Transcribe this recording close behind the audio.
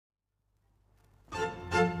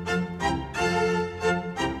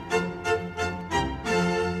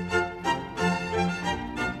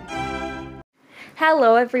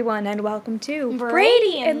Hello, everyone, and welcome to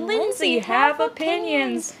Brady and Lindsay Have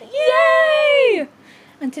Opinions. Yay!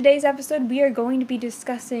 On today's episode, we are going to be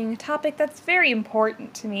discussing a topic that's very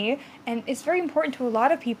important to me, and it's very important to a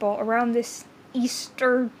lot of people around this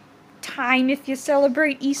Easter time, if you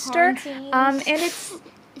celebrate Easter. And it's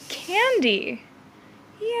candy.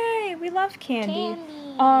 Yay, we love candy.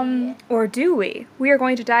 Or do we? We are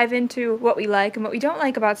going to dive into what we like and what we don't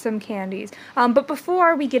like about some candies. But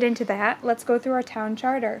before we get into that, let's go through our town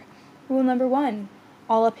charter. Rule number 1.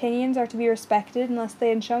 All opinions are to be respected unless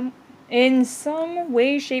they in some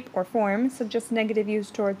way, shape, or form suggest negative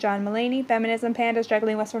views toward John Mulaney, feminism, pandas,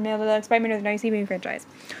 juggling, Western male, excitement, or the nice evening franchise.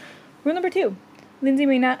 Rule number 2. Lindsay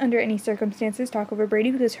may not, under any circumstances, talk over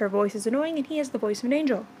Brady because her voice is annoying and he has the voice of an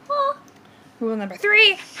angel. Rule number 3.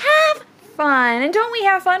 Have fun. And don't we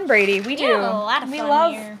have fun, Brady? We do. have a lot of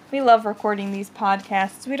fun here. We love recording these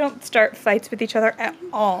podcasts. We don't start fights with each other at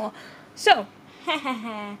all. So,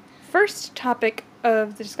 first topic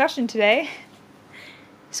of the discussion today,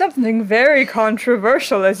 something very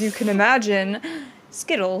controversial, as you can imagine,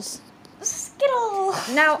 Skittles.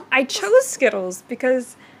 Skittles! Now, I chose Skittles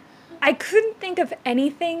because I couldn't think of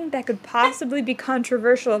anything that could possibly be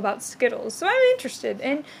controversial about Skittles, so I'm interested.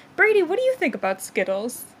 And Brady, what do you think about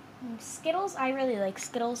Skittles? Skittles, I really like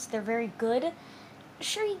Skittles. They're very good.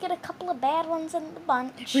 Sure, you get a couple of bad ones in the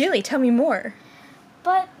bunch. Really? Tell me more.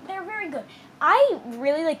 But they're very good. I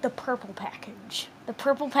really like the purple package. The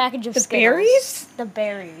purple package of The Skittles. berries? The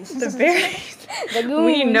berries. The berries. The goonies.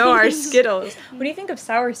 We know our Skittles. What do you think of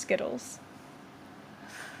sour Skittles?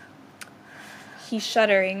 He's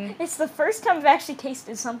shuddering. It's the first time I've actually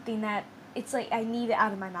tasted something that it's like I need it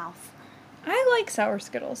out of my mouth. I like sour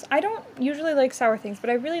Skittles. I don't usually like sour things, but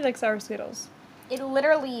I really like sour Skittles. It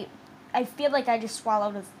literally, I feel like I just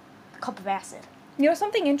swallowed a cup of acid. You know,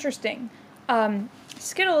 something interesting.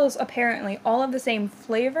 Skittles, apparently, all have the same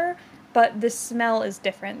flavor, but the smell is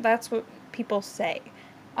different. That's what people say.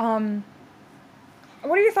 What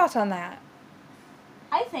are your thoughts on that?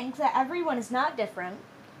 I think that everyone is not different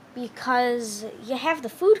because you have the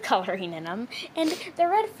food coloring in them, and the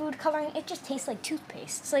red food coloring, it just tastes like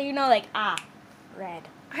toothpaste. So you know, like, red.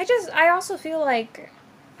 I also feel like,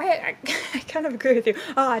 I kind of agree with you.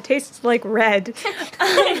 It tastes like red.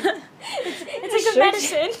 It's a good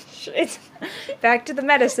medicine. It's back to the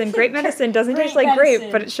medicine. Grape medicine doesn't Grape taste like medicine.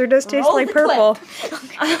 grape, but it sure does taste Roll like the purple.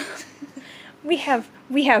 clip.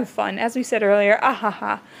 We have fun, as we said earlier.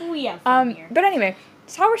 We have fun here. But anyway,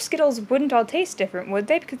 sour Skittles wouldn't all taste different, would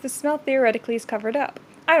they? Because the smell theoretically is covered up.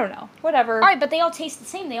 I don't know. Whatever. Alright, but they all taste the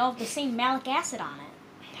same. They all have the same malic acid on it.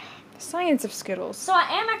 The science of Skittles. So I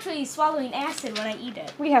am actually swallowing acid when I eat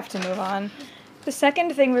it. We have to move on. The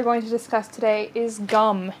second thing we're going to discuss today is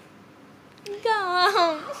gum.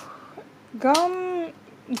 Gum. Gum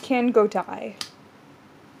can go die.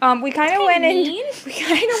 We kind of went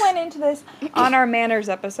into this on our manners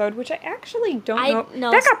episode, which I actually don't know.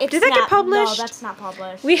 No, Did that get published? No, that's not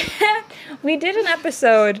published. We did an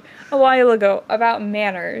episode a while ago about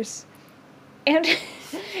manners, and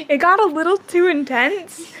it got a little too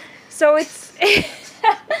intense. So it's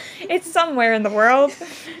somewhere in the world.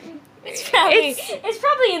 It's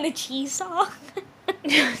probably in the cheese song.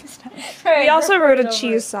 We also wrote a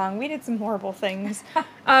cheese song. We did some horrible things.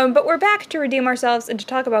 But we're back to redeem ourselves and to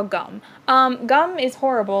talk about gum. Gum is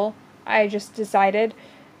horrible, I just decided,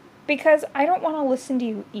 because I don't want to listen to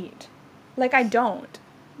you eat. Like, I don't.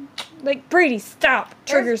 Like, Brady, stop.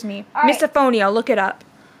 Triggers me. Right. Misophonia, look it up.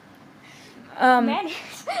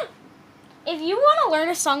 If you want to learn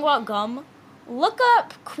a song about gum, look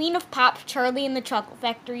up Queen of Pop, Charlie and the Chocolate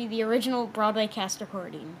Factory, the original Broadway cast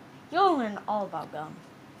recording. You'll learn all about gum.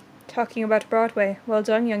 Talking about Broadway. Well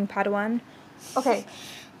done, young Padawan. Okay.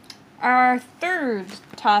 Our third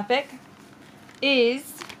topic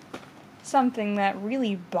is something that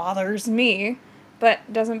really bothers me, but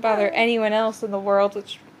doesn't bother anyone else in the world,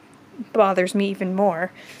 which bothers me even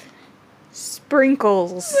more.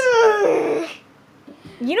 Sprinkles.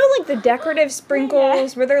 You know, like the decorative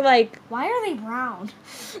sprinkles where they're like... Why are they brown?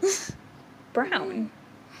 brown.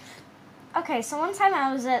 Okay, so one time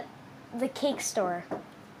I was at the cake store.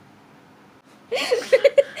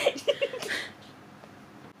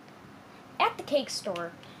 At the cake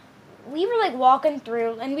store, we were like walking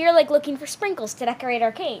through and we were like looking for sprinkles to decorate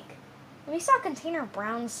our cake. And we saw a container of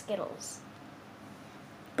brown Skittles.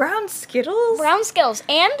 Brown Skittles? Brown Skittles.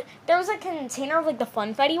 And there was a container of like the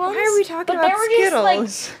Funfetti ones. Why are we talking but about they were Skittles?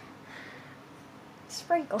 Just, like,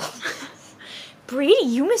 sprinkles. Brady,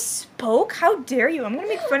 you misspoke? How dare you? I'm going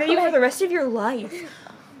to make fun of you for the rest of your life.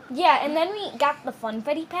 Yeah, and then we got the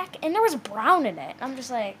Funfetti pack, and there was brown in it. I'm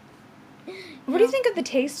just like... What do you think of the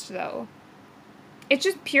taste, though? it's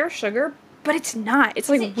just pure sugar, but it's not. It's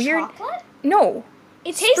Is like it weird. chocolate? No.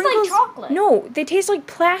 It tastes like Sprinkles- chocolate. No, they taste like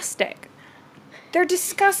plastic. They're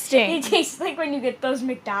disgusting. It tastes like when you get those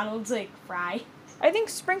McDonald's like fry. I think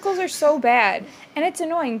sprinkles are so bad, and it's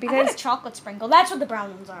annoying I because had a chocolate sprinkle. That's what the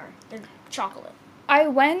brown ones are. They're chocolate. I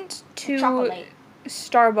went to Chocolate.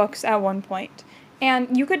 Starbucks at one point,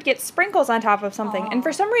 and you could get sprinkles on top of something, and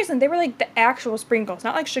for some reason they were like the actual sprinkles,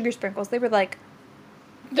 not like sugar sprinkles. They were like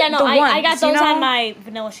Yeah, no, the I got ones, those you know? on my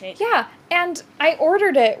vanilla shake. yeah, and I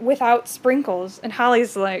ordered it without sprinkles, and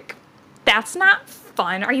Holly's like, "That's not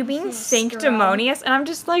fun. Are you being sanctimonious?" And I'm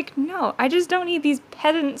just like, "No, I just don't need these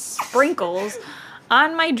pedant sprinkles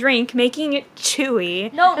on my drink, making it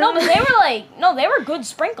chewy." No, but they were good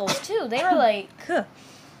sprinkles too. They were like, Ugh.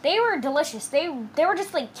 they were delicious. They were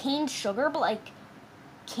just like cane sugar, but like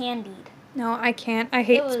candied. No, I can't. I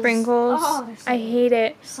hate was- sprinkles. oh, they're so I good. hate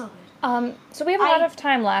it. So good. So we have a lot of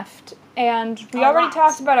time left, and we A already lot.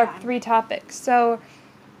 talked about our Yeah. 3 topics. So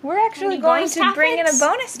we're actually Any going bonus to bring in a topics?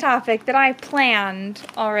 bonus topic that I planned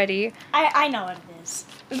already. I know what it is.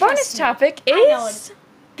 The bonus Trust me. topic I know is... it.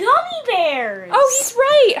 Gummy bears. Oh, he's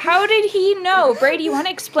right! How did he know? Brady, you want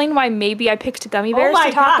to explain why maybe I picked gummy bears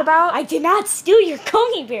to talk about? I did not steal your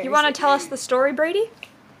gummy bears. You want to tell us the story, Brady?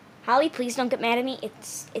 Holly, please don't get mad at me.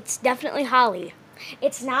 It's definitely Holly.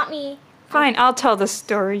 It's not me. Fine, I'll tell the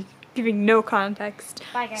story, giving no context.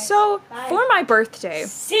 Bye, guys. So, Bye. for my birthday,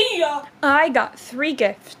 See ya. I got 3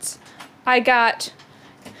 gifts. I got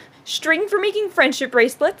string for making friendship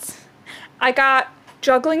bracelets. I got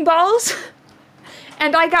juggling balls.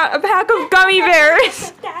 And I got a pack of gummy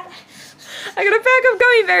bears. I got a pack of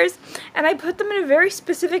gummy bears. And I put them in a very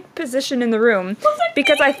specific position in the room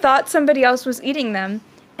because I thought somebody else was eating them.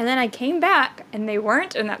 And then I came back and they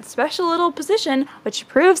weren't in that special little position, which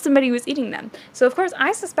proves somebody was eating them. So of course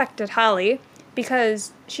I suspected Holly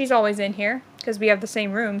because she's always in here because we have the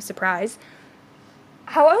same room, surprise.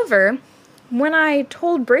 However, when I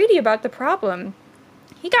told Brady about the problem,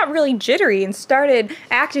 he got really jittery and started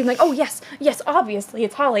acting like, "Oh, yes, obviously,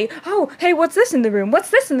 it's Holly. Oh, hey, what's this in the room?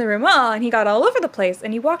 What's this in the room? Oh," and he got all over the place,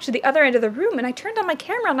 and he walked to the other end of the room, and I turned on my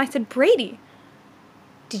camera, and I said, "Brady,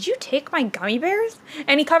 did you take my gummy bears?"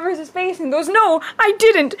 And he covers his face and goes, "No, I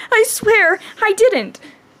didn't. I swear, I didn't."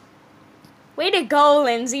 Way to go,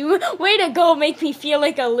 Lindsay. Way to go make me feel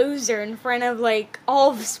like a loser in front of, like,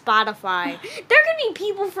 all of Spotify. There could be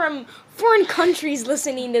people from foreign countries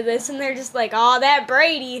listening to this, and they're just like, "Oh, that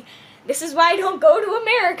Brady. This is why I don't go to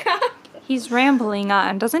America." He's rambling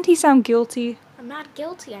on. Doesn't he sound guilty? I'm not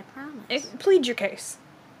guilty, I promise. Plead your case.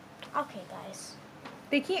 Okay, guys.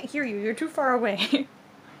 They can't hear you. You're too far away.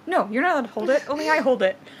 No, you're not allowed to hold it. Only I hold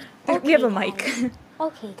it. We have a mic. guys.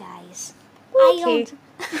 Okay, guys. Okay.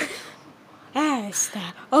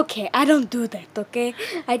 Stop. Okay, I don't do that, okay?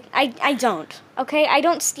 I don't. Okay? I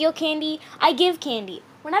don't steal candy. I give candy.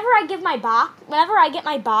 Whenever I get my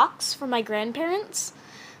box from my grandparents,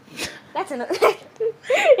 that's another.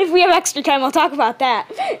 If we have extra time, I'll talk about that.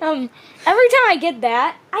 Every time I get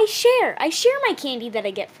that, I share. I share my candy that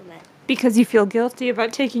I get from it. Because you feel guilty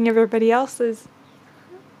about taking everybody else's.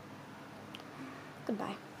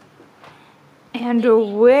 Goodbye. And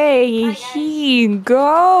away he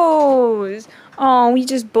goes. Oh, we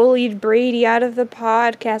just bullied Brady out of the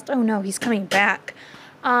podcast. Oh no, he's coming back.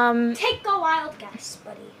 Take a wild guess,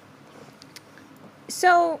 buddy.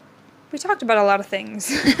 So, we talked about a lot of things.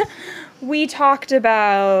 We talked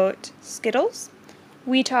about Skittles.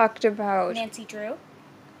 We talked about... Nancy Drew.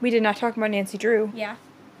 We did not talk about Nancy Drew. Yeah.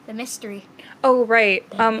 The mystery. Oh, right.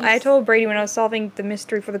 I told Brady when I was solving the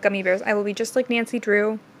mystery for the gummy bears, I will be just like Nancy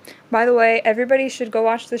Drew. By the way, everybody should go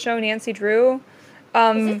watch the show Nancy Drew.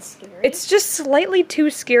 Is it scary? It's just slightly too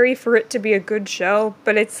scary for it to be a good show,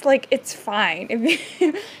 but it's like, it's fine.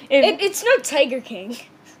 It's no Tiger King.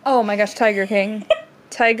 Oh my gosh, Tiger King.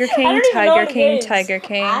 Tiger I King, don't even know Tiger what it King, is. Tiger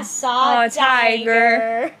King. I saw Oh, a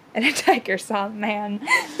tiger. And a tiger saw a man.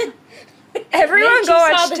 Everyone Then she go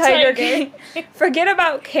saw watch the Tiger tiger. King. Forget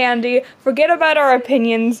about candy. Forget about our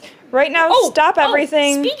opinions. Right now, stop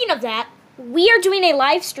everything. Speaking of that, we are doing a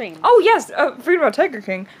live stream. Oh yes, forget about Tiger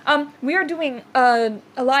King. We are doing a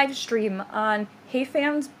live stream on Hey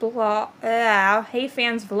Fans blog. Hey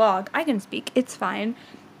Fans vlog. I can speak. It's fine.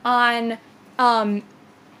 On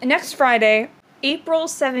next Friday, April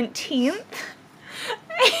 17th.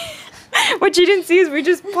 What you didn't see is we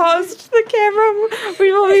just paused the camera.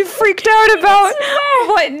 We will be freaked out about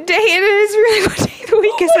what day it is. Really, what day of the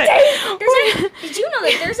week is it? Did you know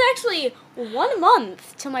that there's actually 1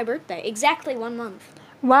 month to my birthday? Exactly 1 month.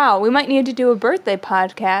 Wow, we might need to do a birthday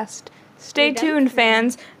podcast. Stay tuned,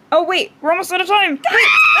 fans. Oh wait, we're almost out of time. Wait.